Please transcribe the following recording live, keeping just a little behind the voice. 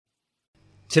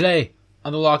Today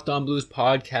on the Locked On Blues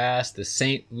podcast, the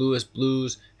St. Louis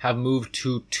Blues have moved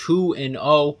to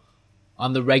 2-0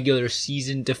 on the regular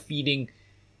season, defeating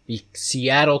the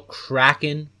Seattle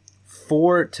Kraken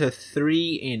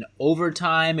 4-3 in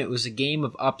overtime. It was a game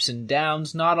of ups and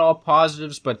downs, not all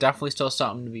positives, but definitely still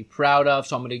something to be proud of.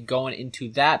 So I'm going to go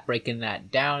into that, breaking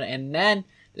that down. And then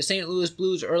the St. Louis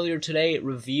Blues earlier today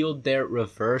revealed their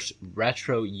reverse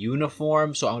retro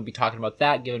uniform. So I'm going to be talking about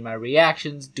that, giving my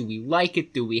reactions. Do we like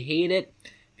it? Do we hate it?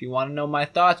 If you want to know my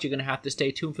thoughts, you're going to have to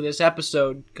stay tuned for this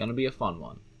episode. Going to be a fun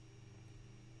one.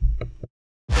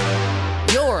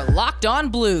 You're Locked On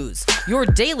Blues, your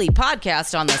daily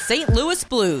podcast on the St. Louis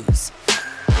Blues.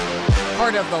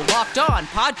 Part of the Locked On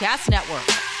Podcast Network,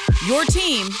 your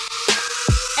team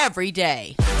every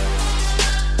day.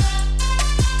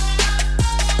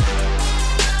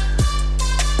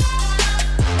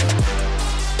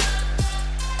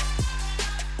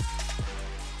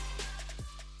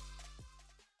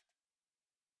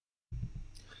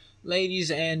 Ladies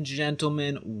and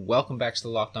gentlemen, welcome back to the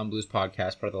Locked On Blues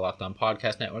podcast, part of the Locked On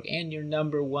Podcast Network, and your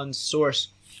number one source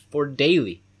for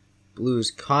daily Blues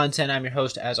content. I'm your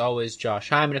host, as always, Josh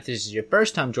Hyman. If this is your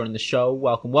first time joining the show,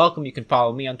 welcome. You can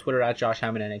follow me on Twitter at Josh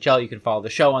Hyman NHL. You can follow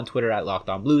the show on Twitter at Locked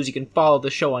On Blues. You can follow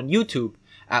the show on YouTube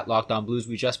at Locked On Blues.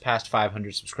 We just passed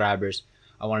 500 subscribers.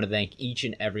 I want to thank each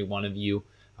and every one of you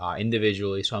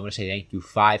individually, so I'm going to say thank you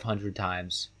 500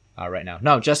 times right now.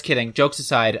 No, just kidding. Jokes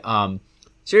aside,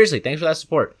 seriously, thanks for that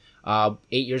support. 8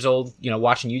 years old,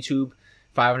 watching YouTube,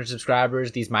 500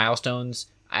 subscribers, these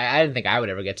milestones. I didn't think I would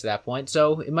ever get to that point,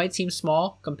 so it might seem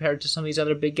small compared to some of these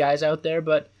other big guys out there,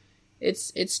 but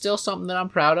it's still something that I'm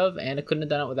proud of, and I couldn't have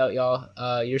done it without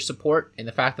y'all. Your support and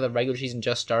the fact that the regular season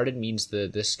just started means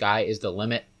the sky is the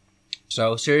limit.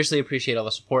 So seriously appreciate all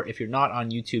the support. If you're not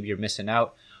on YouTube, you're missing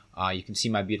out. You can see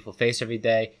my beautiful face every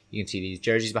day. You can see these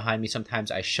jerseys behind me.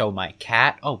 Sometimes I show my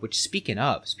cat. Oh, which speaking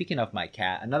of my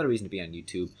cat, another reason to be on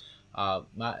YouTube. I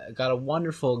got a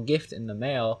wonderful gift in the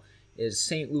mail. Is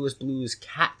St. Louis Blues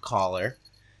cat collar.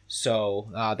 So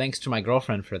thanks to my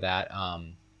girlfriend for that.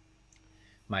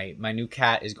 My new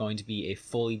cat is going to be a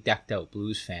fully decked out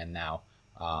Blues fan now.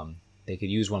 They could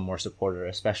use one more supporter,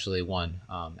 especially one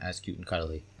as cute and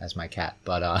cuddly as my cat.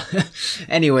 But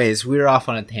anyways, we're off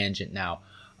on a tangent now.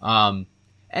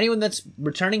 Anyone that's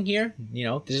returning here,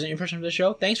 this isn't your first time to the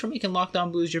show, thanks for making Locked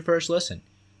On Blues your first listen.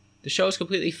 The show is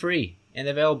completely free and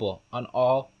available on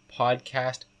all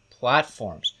podcast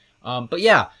platforms. But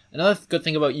yeah, another good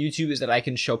thing about YouTube is that I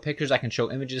can show pictures, I can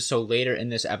show images, so later in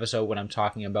this episode when I'm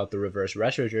talking about the reverse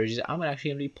retro jerseys, I'm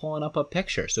actually going to be pulling up a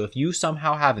picture. So if you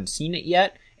somehow haven't seen it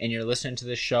yet, and you're listening to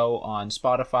this show on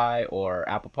Spotify or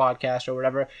Apple Podcast or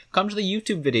whatever, come to the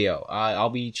YouTube video. I'll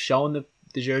be showing the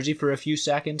jersey for a few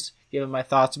seconds, giving my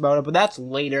thoughts about it, but that's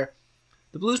later.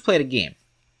 The Blues played a game.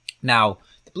 Now,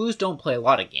 the Blues don't play a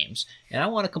lot of games, and I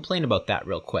want to complain about that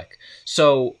real quick.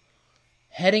 So,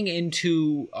 heading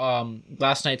into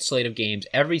last night's slate of games,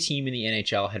 every team in the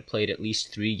NHL had played at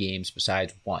least 3 games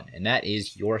besides one, and that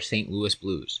is your St. Louis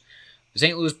Blues. The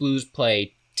St. Louis Blues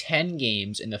play 10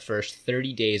 games in the first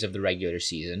 30 days of the regular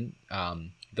season.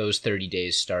 Those 30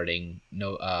 days starting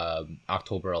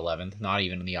October 11th, not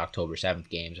even the October 7th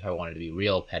games, if I wanted to be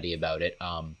real petty about it.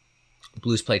 The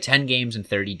Blues play 10 games in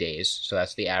 30 days, so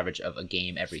that's the average of a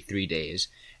game every 3 days.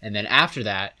 And then after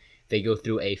that, they go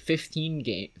through a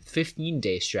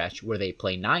 15-day stretch where they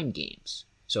play 9 games.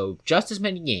 So just as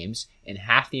many games in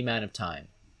half the amount of time.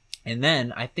 And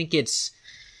then I think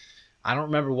I don't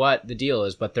remember what the deal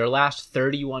is, but their last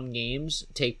 31 games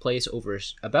take place over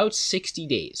about 60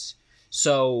 days.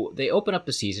 So they open up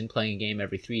the season playing a game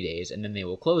every 3 days, and then they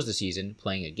will close the season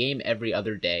playing a game every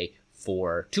other day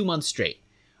for 2 months straight.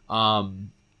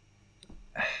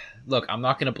 Look, I'm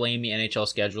not going to blame the NHL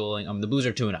scheduling. The Blues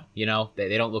are 2-0,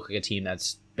 They don't look like a team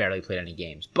that's barely played any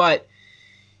games. But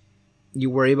you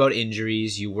worry about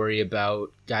injuries, you worry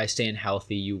about guys staying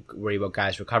healthy, you worry about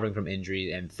guys recovering from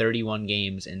injuries, and 31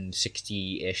 games in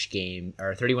 60-ish games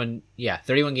in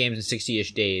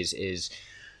 60-ish days is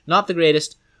not the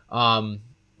greatest.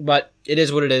 But it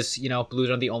is what it is. Blues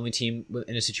aren't the only team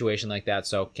in a situation like that,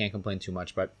 so can't complain too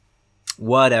much, but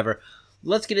whatever.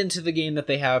 Let's get into the game that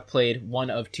they have played, one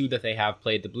of 2 that they have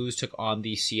played. The Blues took on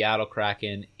the Seattle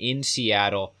Kraken in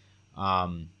Seattle.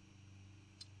 Only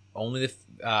the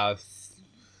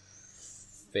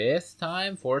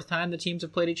fourth time the teams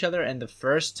have played each other, and the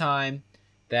first time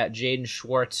that Jaden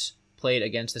Schwartz played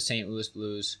against the St. Louis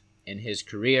Blues in his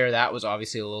career. That was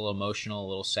obviously a little emotional, a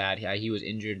little sad. He was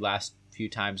injured last few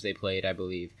times they played, I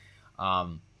believe.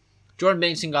 Jordan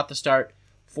Binnington got the start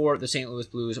For the St. Louis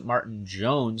Blues, Martin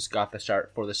Jones got the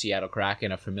start for the Seattle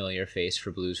Kraken, a familiar face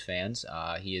for Blues fans.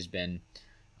 He has been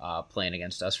playing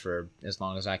against us for as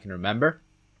long as I can remember.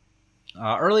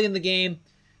 Early in the game,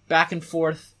 back and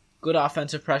forth, good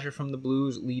offensive pressure from the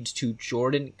Blues leads to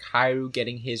Jordan Kyrou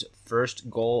getting his first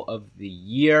goal of the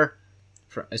year,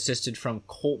 assisted from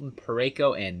Colton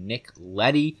Parayko and Nick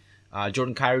Leddy.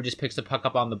 Jordan Kyrou just picks the puck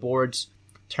up on the boards,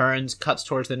 turns, cuts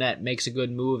towards the net, makes a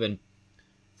good move, and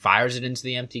fires it into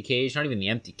the empty cage. Not even the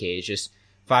empty cage, just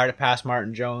fired it past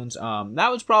Martin Jones.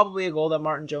 That was probably a goal that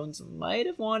Martin Jones might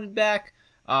have wanted back,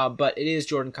 but it is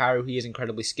Jordan Kyrou. He is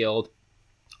incredibly skilled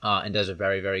and does a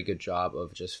very, very good job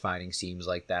of just finding seams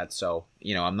like that. So,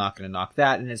 I'm not going to knock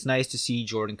that, and it's nice to see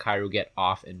Jordan Kyrou get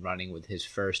off and running with his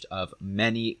first of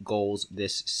many goals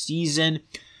this season.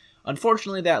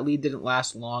 Unfortunately, that lead didn't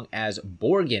last long as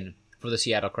Borgen for the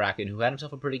Seattle Kraken, who had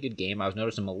himself a pretty good game. I was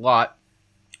noticing him a lot.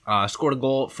 Scored a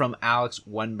goal from Alex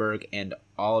Wenberg and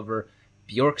Oliver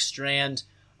Bjorkstrand.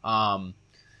 One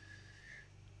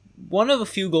of a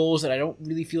few goals that I don't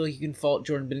really feel like you can fault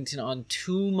Jordan Binnington on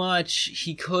too much.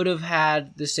 He could have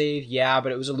had the save, yeah,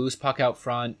 but it was a loose puck out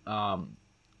front.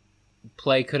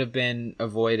 Play could have been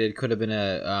avoided. Could have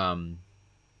been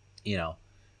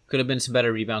could have been some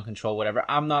better rebound control, whatever.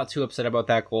 I'm not too upset about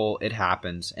that goal. It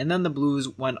happens. And then the Blues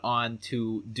went on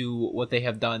to do what they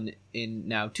have done in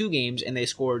now 2 games, and they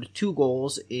scored 2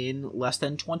 goals in less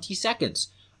than 20 seconds.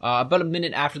 About a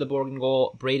minute after the Borgen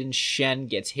goal, Braden Shen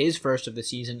gets his first of the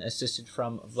season, assisted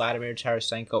from Vladimir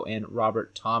Tarasenko and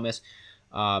Robert Thomas.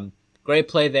 Great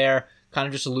play there. Kind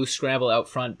of just a loose scramble out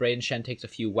front. Braden Shen takes a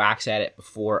few whacks at it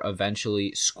before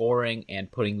eventually scoring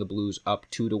and putting the Blues up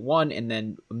 2-1. And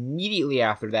then immediately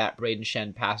after that, Braden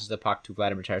Shen passes the puck to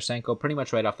Vladimir Tarasenko pretty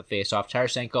much right off the faceoff.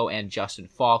 Tarasenko and Justin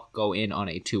Falk go in on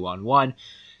a 2-on-1.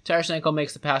 Tarasenko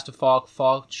makes the pass to Falk.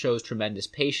 Falk shows tremendous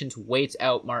patience, waits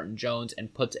out Martin Jones,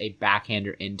 and puts a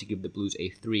backhander in to give the Blues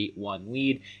a 3-1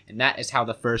 lead. And that is how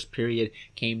the first period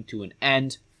came to an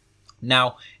end.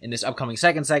 Now, in this upcoming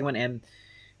second segment, and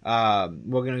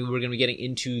we're gonna be getting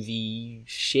into the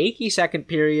shaky second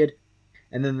period,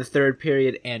 and then the third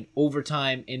period and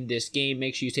overtime in this game.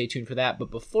 Make sure you stay tuned for that.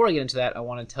 But before I get into that, I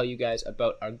want to tell you guys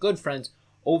about our good friends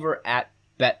over at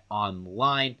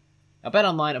BetOnline. Now,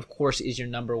 BetOnline, of course, is your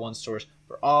number one source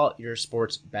for all your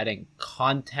sports betting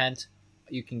content.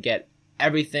 You can get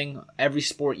everything, every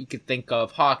sport you could think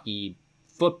of: hockey,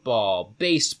 football,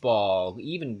 baseball,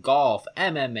 even golf,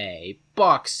 MMA,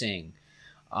 boxing.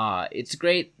 It's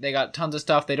great. They got tons of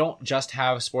stuff. They don't just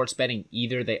have sports betting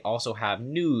either. They also have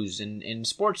news and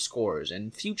sports scores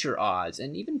and future odds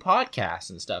and even podcasts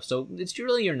and stuff. So it's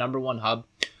really your number one hub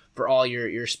for all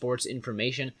your sports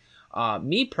information.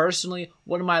 Me personally,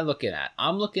 what am I looking at?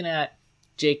 I'm looking at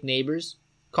Jake Neighbors,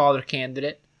 Calder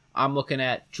candidate. I'm looking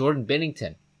at Jordan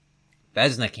Binnington,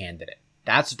 Vezina candidate.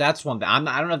 That's one thing.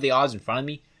 I don't have the odds in front of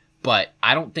me, but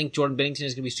I don't think Jordan Binnington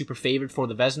is going to be super favored for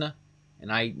the Vezina.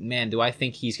 And do I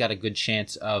think he's got a good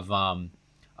chance of having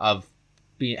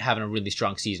a really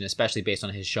strong season, especially based on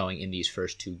his showing in these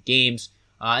first 2 games.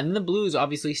 And then the Blues,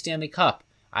 obviously, Stanley Cup.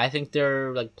 I think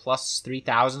they're like plus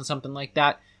 3,000, something like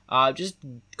that. Just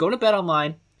go to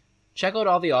BetOnline, check out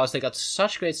all the odds. They got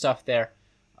such great stuff there.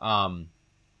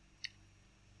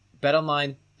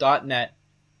 BetOnline.net,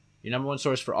 your number one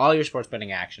source for all your sports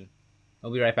betting action.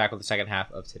 We'll be right back with the second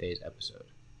half of today's episode.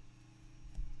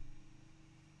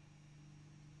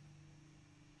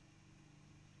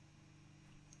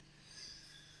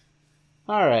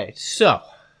 All right, so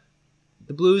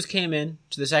the Blues came in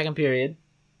to the second period,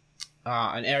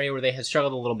 an area where they had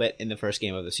struggled a little bit in the first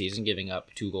game of the season, giving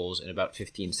up 2 goals in about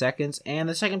 15 seconds. And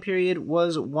the second period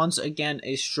was once again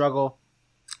a struggle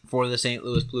for the St.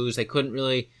 Louis Blues. They couldn't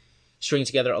really string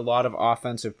together a lot of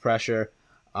offensive pressure.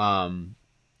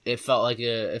 It felt like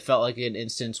an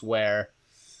instance where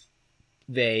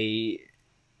they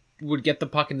would get the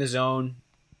puck in the zone,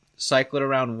 cycle it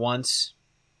around once,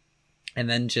 and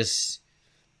then just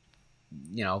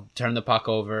turn the puck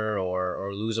over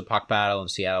or lose a puck battle,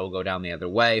 and Seattle will go down the other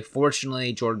way.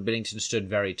 Fortunately, Jordan Binnington stood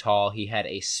very tall. He had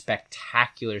a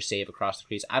spectacular save across the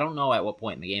crease. I don't know at what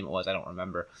point in the game it was. I don't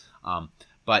remember.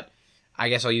 But I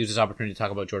guess I'll use this opportunity to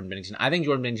talk about Jordan Binnington. I think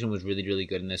Jordan Binnington was really, really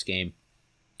good in this game.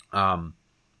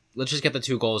 Let's just get the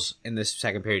 2 goals in this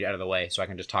second period out of the way so I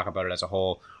can just talk about it as a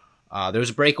whole. There was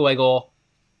a breakaway goal.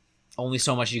 Only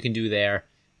so much you can do there.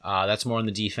 That's more on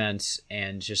the defense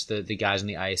and just the guys on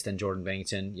the ice than Jordan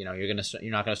Binnington.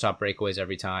 You're not gonna stop breakaways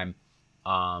every time,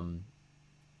 and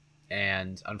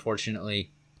unfortunately,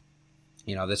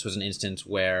 this was an instance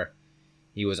where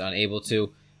he was unable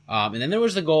to. And then there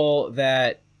was the goal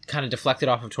that kind of deflected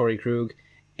off of Torrey Krug,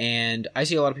 and I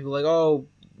see a lot of people like, oh,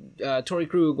 Torrey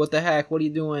Krug, what the heck? What are you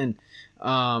doing?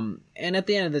 And at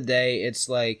the end of the day, it's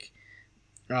like,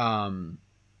 you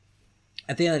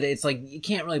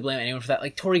can't really blame anyone for that.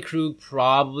 Like, Torrey Krug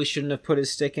probably shouldn't have put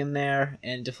his stick in there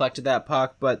and deflected that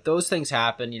puck, but those things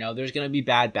happen. You know, there's going to be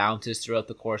bad bounces throughout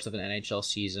the course of an NHL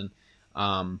season.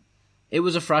 It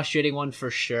was a frustrating one for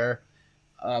sure.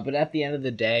 But at the end of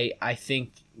the day, I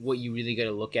think what you really got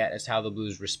to look at is how the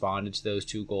Blues responded to those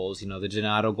two goals. You know, the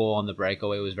Donato goal on the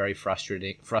breakaway was very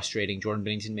frustrating. Jordan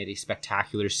Binnington made a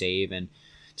spectacular save, and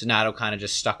Donato kind of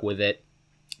just stuck with it.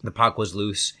 The puck was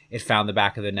loose. It found the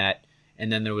back of the net.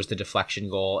 And then there was the deflection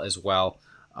goal as well,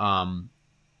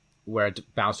 where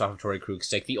it bounced off of Torrey Krug's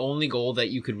stick. The only goal that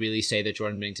you could really say that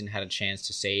Jordan Binnington had a chance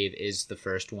to save is the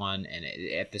first one. And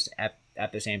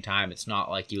at the same time, it's not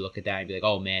like you look at that and be like,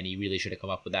 oh man, he really should have come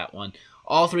up with that one.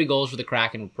 All three goals for the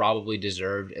Kraken were probably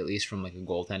deserved, at least from like a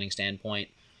goaltending standpoint.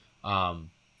 The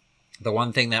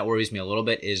one thing that worries me a little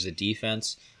bit is the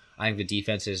defense. I think the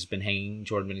defense has been hanging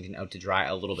Jordan Binnington out to dry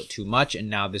a little bit too much,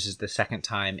 and now this is the second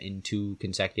time in 2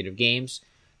 consecutive games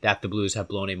that the Blues have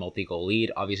blown a multi-goal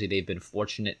lead. Obviously, they've been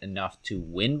fortunate enough to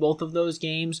win both of those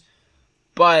games,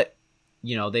 but,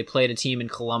 you know, they played a team in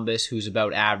Columbus who's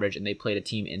about average, and they played a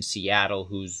team in Seattle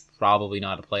who's probably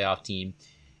not a playoff team.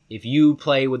 If you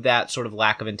play with that sort of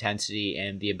lack of intensity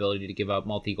and the ability to give up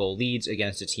multi-goal leads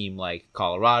against a team like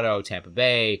Colorado, Tampa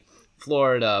Bay,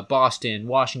 Florida, Boston,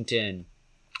 Washington,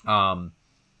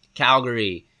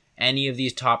 Calgary, any of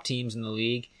these top teams in the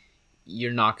league,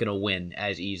 you're not going to win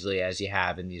as easily as you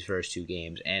have in these first 2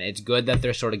 games. And it's good that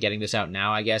they're sort of getting this out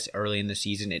now, I guess, early in the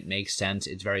season. It makes sense.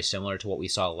 It's very similar to what we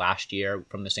saw last year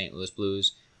from the St. Louis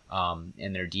Blues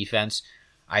in their defense.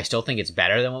 I still think it's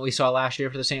better than what we saw last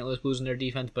year for the St. Louis Blues in their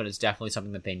defense, but it's definitely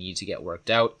something that they need to get worked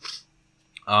out.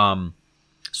 So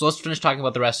let's finish talking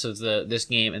about the rest of this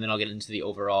game, and then I'll get into the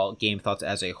overall game thoughts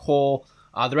as a whole.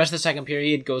 The rest of the second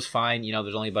period goes fine. You know,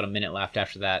 there's only about a minute left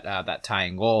after that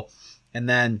tying goal. And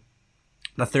then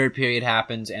the third period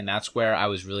happens, and that's where I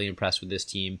was really impressed with this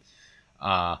team.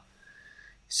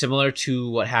 Similar to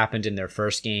what happened in their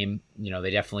first game, you know,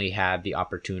 they definitely had the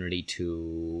opportunity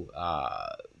to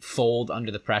fold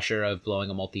under the pressure of blowing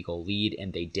a multi-goal lead,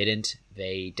 and they didn't.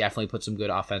 They definitely put some good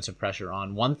offensive pressure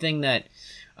on. One thing that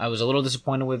I was a little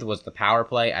disappointed with was the power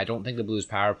play. I don't think the Blues'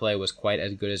 power play was quite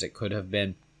as good as it could have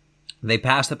been. They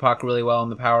passed the puck really well in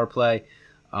the power play.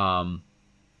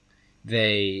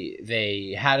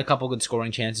 They had a couple good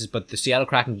scoring chances, but the Seattle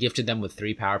Kraken gifted them with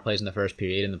 3 power plays in the first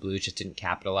period, and the Blues just didn't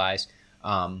capitalize.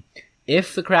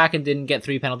 If the Kraken didn't get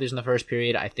 3 penalties in the first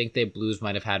period, I think the Blues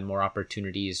might have had more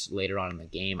opportunities later on in the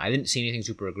game. I didn't see anything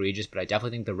super egregious, but I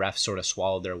definitely think the refs sort of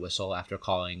swallowed their whistle after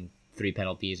calling 3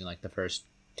 penalties in like the first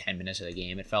 10 minutes of the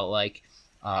game, it felt like,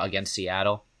 against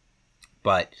Seattle.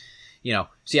 But, you know,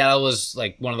 Seattle was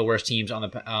like one of the worst teams on the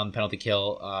penalty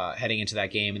kill heading into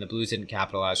that game, and the Blues didn't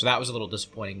capitalize, so that was a little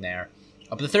disappointing there.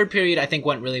 But the third period, I think,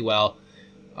 went really well.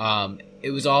 It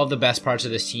was all of the best parts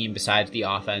of this team besides the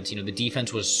offense. You know, the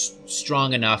defense was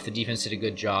strong enough. The defense did a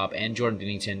good job, and Jordan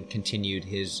Binnington continued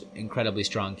his incredibly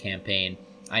strong campaign.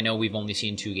 I know we've only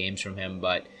seen 2 games from him,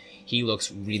 but he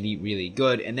looks really, really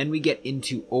good. And then we get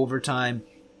into overtime,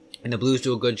 and the Blues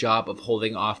do a good job of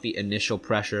holding off the initial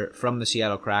pressure from the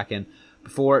Seattle Kraken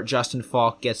before Justin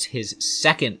Faulk gets his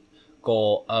second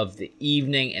goal of the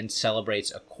evening and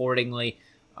celebrates accordingly.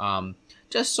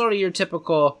 Just sort of your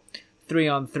typical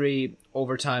 3-on-3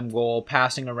 overtime goal,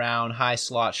 passing around, high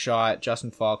slot shot.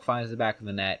 Justin Faulk finds the back of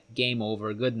the net. Game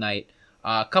over. Good night.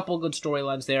 A couple good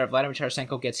storylines there. Vladimir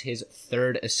Tarasenko gets his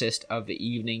 3rd assist of the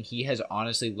evening. He has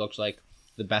honestly looked like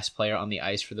the best player on the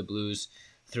ice for the Blues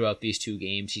throughout these 2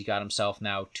 games. He's got himself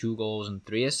now 2 goals and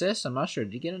 3 assists. I'm not sure.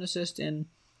 Did he get an assist in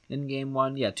game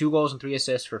 1? Yeah, 2 goals and 3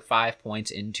 assists for 5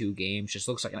 points in 2 games. Just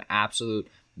looks like an absolute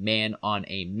man on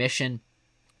a mission.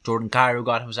 Jordan Kyrou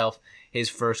got himself his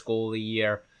first goal of the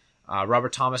year.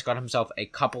 Robert Thomas got himself a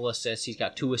couple assists. He's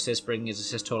got 2 assists, bringing his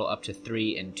assist total up to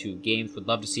 3 in 2 games. Would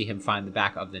love to see him find the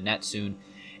back of the net soon.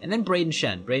 And then Brayden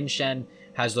Schenn. Brayden Schenn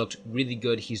has looked really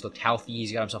good. He's looked healthy.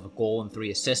 He's got himself a goal and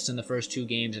 3 assists in the first 2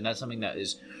 games, and that's something that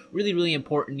is really, really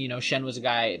important. You know, Schenn was a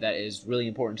guy that is really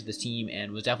important to this team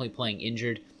and was definitely playing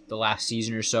injured the last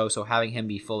season or so, so having him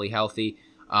be fully healthy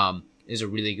is a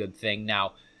really good thing.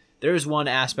 Now, there is one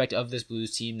aspect of this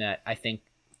Blues team that I think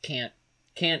can't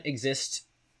exist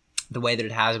the way that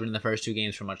it has been in the first 2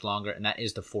 games for much longer, and that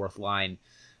is the fourth line.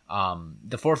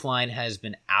 The fourth line has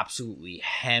been absolutely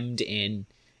hemmed in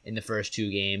the first 2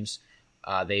 games.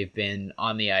 They've been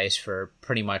on the ice for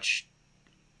pretty much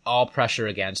all pressure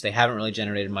against. They haven't really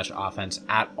generated much offense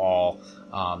at all.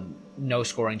 No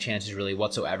scoring chances really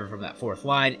whatsoever from that fourth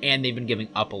line, and they've been giving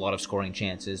up a lot of scoring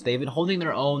chances. They've been holding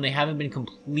their own. They haven't been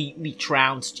completely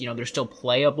trounced. They're still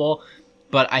playable,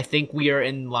 but I think we are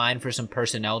in line for some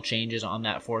personnel changes on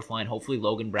that fourth line. Hopefully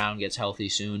Logan Brown gets healthy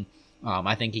soon.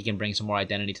 I think he can bring some more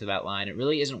identity to that line. It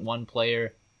really isn't one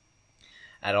player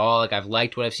at all. Like, I've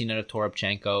liked what I've seen out of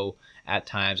Toropchenko at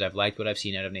times. I've liked what I've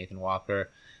seen out of Nathan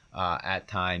Walker at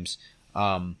times.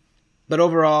 But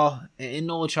overall, in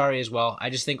Noel Acciari as well, I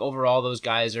just think overall those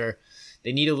guys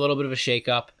they need a little bit of a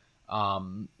shakeup.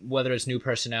 Whether it's new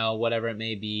personnel, whatever it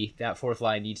may be, that fourth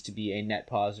line needs to be a net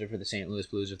positive for the St. Louis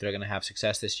Blues if they're going to have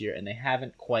success this year, and they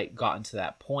haven't quite gotten to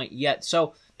that point yet.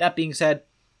 So that being said,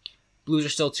 Blues are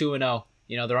still 2-0.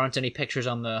 There aren't any pictures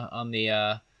in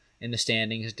the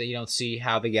standings. You don't see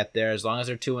how they get there as long as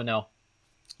they're 2-0.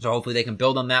 So hopefully they can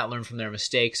build on that, learn from their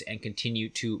mistakes, and continue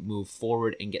to move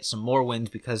forward and get some more wins,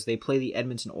 because they play the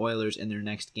Edmonton Oilers in their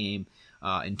next game,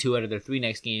 in 2 out of their 3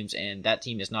 next games, and that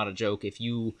team is not a joke. If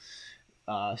you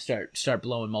start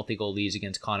blowing multi-goal leads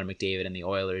against Connor McDavid and the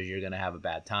Oilers, you're going to have a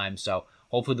bad time. So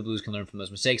hopefully the Blues can learn from those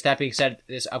mistakes. That being said,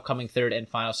 this upcoming third and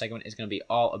final segment is going to be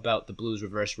all about the Blues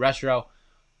Reverse Retro,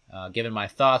 giving my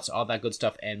thoughts, all that good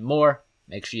stuff, and more.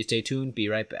 Make sure you stay tuned. Be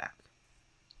right back.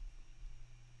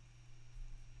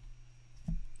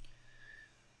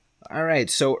 All right,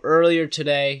 so earlier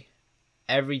today,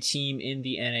 every team in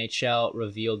the NHL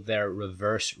revealed their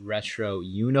reverse retro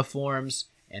uniforms,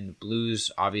 and the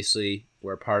Blues obviously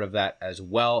were a part of that as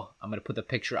well. I'm going to put the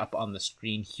picture up on the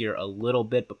screen here a little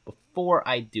bit, but before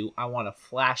I do, I want to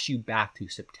flash you back to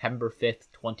September 5th,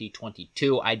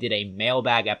 2022. I did a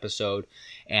mailbag episode,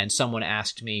 and someone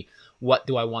asked me, what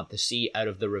do I want to see out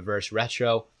of the reverse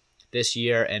retro this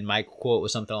year? And my quote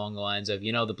was something along the lines of,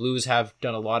 the Blues have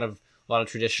done a lot of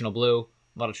traditional blue,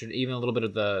 even a little bit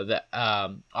of the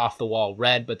off the wall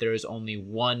red, but there is only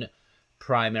one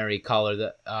primary color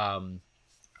that on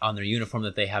their uniform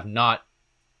that they have not,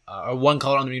 or one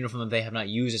color on their uniform that they have not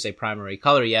used as a primary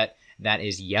color yet. That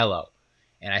is yellow.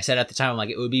 And I said at the time, I'm like,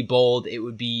 it would be bold. It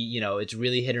would be, it's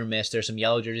really hit or miss. There's some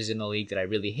yellow jerseys in the league that I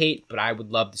really hate, but I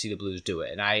would love to see the Blues do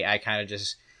it. And I kind of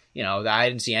just, I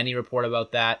didn't see any report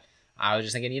about that. I was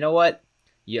just thinking, you know what?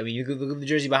 You could look at the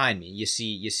jersey behind me. You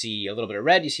see a little bit of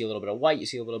red, you see a little bit of white, you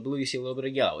see a little bit of blue, you see a little bit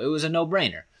of yellow. It was a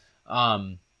no-brainer.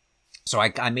 So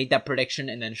I made that prediction,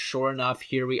 and then sure enough,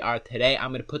 here we are today. I'm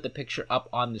going to put the picture up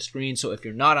on the screen, so if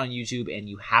you're not on YouTube and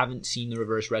you haven't seen the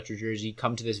reverse retro jersey,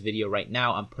 come to this video right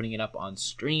now. I'm putting it up on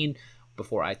screen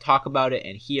before I talk about it,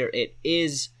 and here it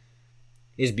is.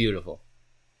 It's beautiful.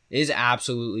 It is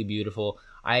absolutely beautiful.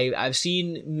 I've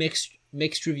seen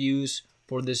mixed reviews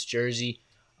for this jersey.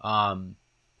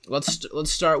 Let's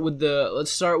start with the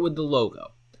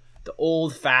logo. The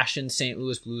old-fashioned St.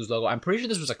 Louis Blues logo. I'm pretty sure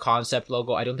this was a concept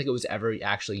logo. I don't think it was ever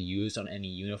actually used on any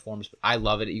uniforms, but I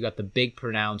love it. You got the big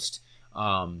pronounced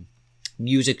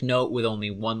music note with only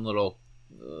one little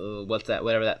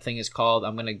whatever that thing is called.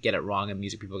 I'm gonna get it wrong, and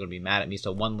music people are gonna be mad at me.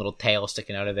 So one little tail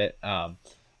sticking out of it.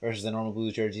 Versus the normal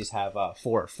Blues jerseys have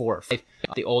 4 or 5.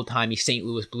 The old-timey St.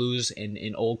 Louis Blues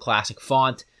in old classic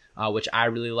font. Which I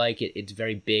really like. It's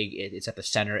very big. It's at the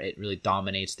center. It really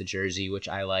dominates the jersey, which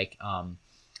I like.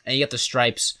 And you got the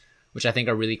stripes, which I think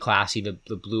are really classy.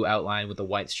 The blue outline with the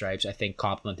white stripes, I think,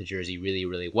 complement the jersey really,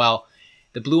 really well.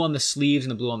 The blue on the sleeves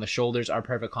and the blue on the shoulders are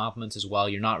perfect complements as well.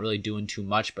 You're not really doing too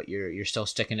much, but you're still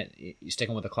sticking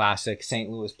with the classic St.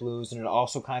 Louis Blues, and it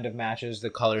also kind of matches the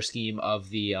color scheme of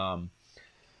the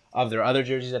of their other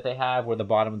jerseys that they have, where the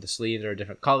bottom of the sleeves are a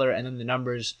different color, and then the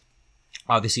numbers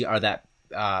obviously are that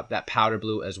powder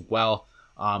blue as well.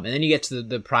 And then you get to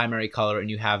the primary color, and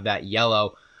you have that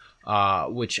yellow,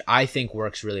 which I think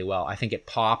works really well. I think it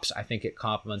pops. I think it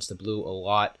complements the blue a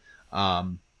lot.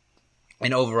 And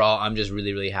overall, I'm just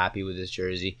really, really happy with this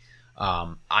jersey.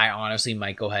 I honestly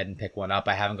might go ahead and pick one up.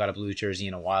 I haven't got a blue jersey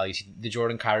in a while. You see the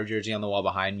Jordan Kyrou jersey on the wall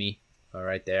behind me,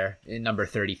 right there, in number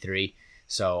 33.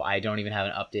 So I don't even have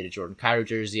an updated Jordan Kyrou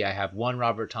jersey. I have one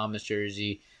Robert Thomas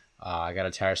jersey. I got a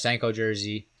Tarasenko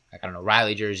jersey. I got an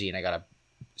O'Reilly jersey, and I got a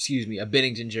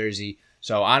Binnington jersey.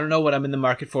 So I don't know what I'm in the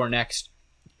market for next.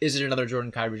 Is it another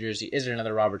Jordan Kyrou jersey? Is it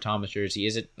another Robert Thomas jersey?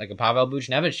 Is it like a Pavel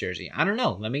Buchnevich jersey? I don't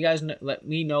know. Let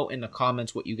me know in the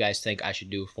comments what you guys think I should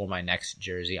do for my next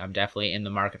jersey. I'm definitely in the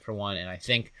market for one, and I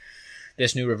think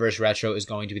this new reverse retro is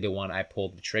going to be the one I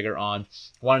pulled the trigger on.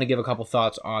 Wanted to give a couple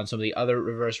thoughts on some of the other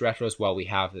reverse retros while we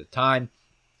have the time.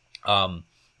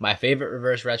 My favorite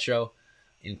reverse retro,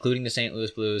 including the St.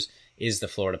 Louis Blues, is the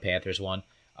Florida Panthers one.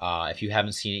 If you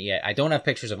haven't seen it yet, I don't have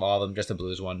pictures of all of them, just the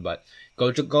Blues one, but go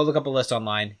look up a list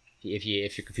online. if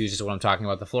you're confused as to what I'm talking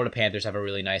about, the Florida Panthers have a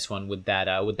really nice one with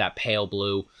that pale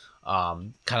blue.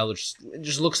 Kind of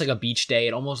just looks like a beach day.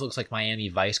 It almost looks like Miami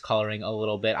Vice coloring a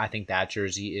little bit. I think that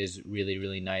jersey is really,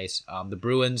 really nice. The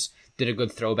Bruins did a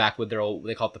good throwback with their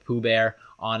they call it the Pooh Bear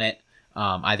on it.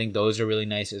 I think those are really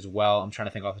nice as well. I'm trying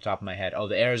to think off the top of my head.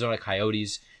 The Arizona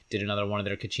Coyotes did another one of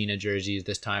their Kachina jerseys,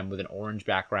 this time with an orange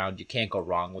background. You can't go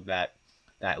wrong with that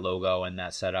logo and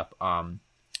that setup. And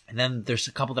then there's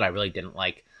a couple that I really didn't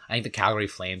like. I think the Calgary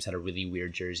Flames had a really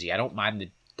weird jersey. I don't mind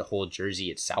the whole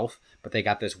jersey itself, but they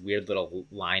got this weird little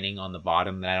lining on the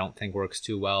bottom that I don't think works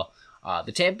too well.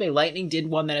 The Tampa Bay Lightning did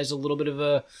one that is a little bit of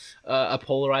a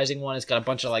polarizing one. It's got a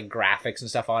bunch of like graphics and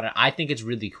stuff on it. I think it's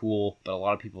really cool, but a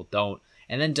lot of people don't.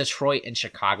 And then Detroit and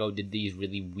Chicago did these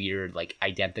really weird, like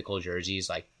identical jerseys,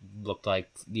 like looked like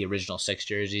the original 6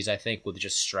 jerseys, I think, with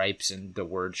just stripes and the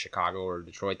word Chicago or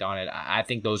Detroit on it. I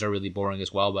think those are really boring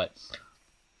as well. But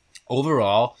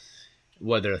overall,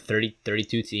 whether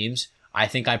 32 teams, I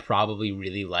think I probably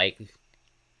really like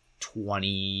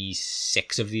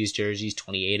 26 of these jerseys,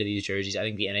 28 of these jerseys. I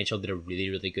think the NHL did a really,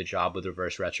 really good job with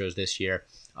reverse retros this year.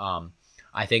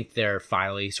 I think they're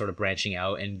finally sort of branching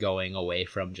out and going away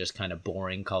from just kind of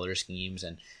boring color schemes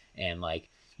and like,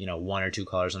 1 or 2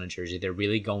 colors on a jersey. They're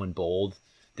really going bold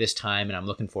this time, and I'm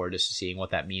looking forward to seeing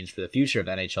what that means for the future of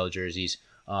NHL jerseys.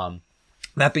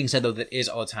 That being said, though, that is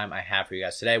all the time I have for you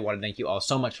guys today. I want to thank you all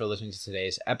so much for listening to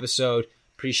today's episode.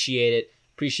 Appreciate it.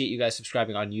 Appreciate you guys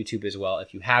subscribing on YouTube as well.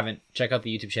 If you haven't, check out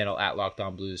the YouTube channel at Locked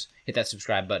On Blues. Hit that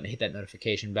subscribe button. Hit that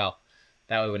notification bell.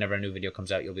 That way, whenever a new video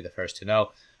comes out, you'll be the first to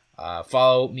know.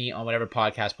 Follow me on whatever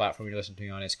podcast platform you're listening to me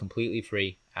on. It's completely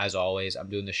free. As always, I'm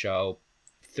doing the show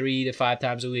 3 to 5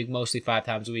 times a week, mostly 5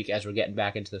 times a week as we're getting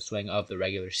back into the swing of the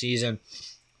regular season.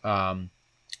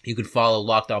 You can follow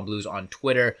Locked On Blues on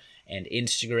Twitter and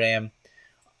Instagram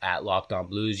at Locked On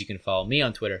Blues. You can follow me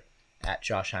on Twitter at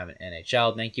Josh Hyman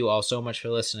NHL. Thank you all so much for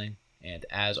listening. And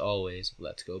as always,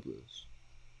 let's go Blues.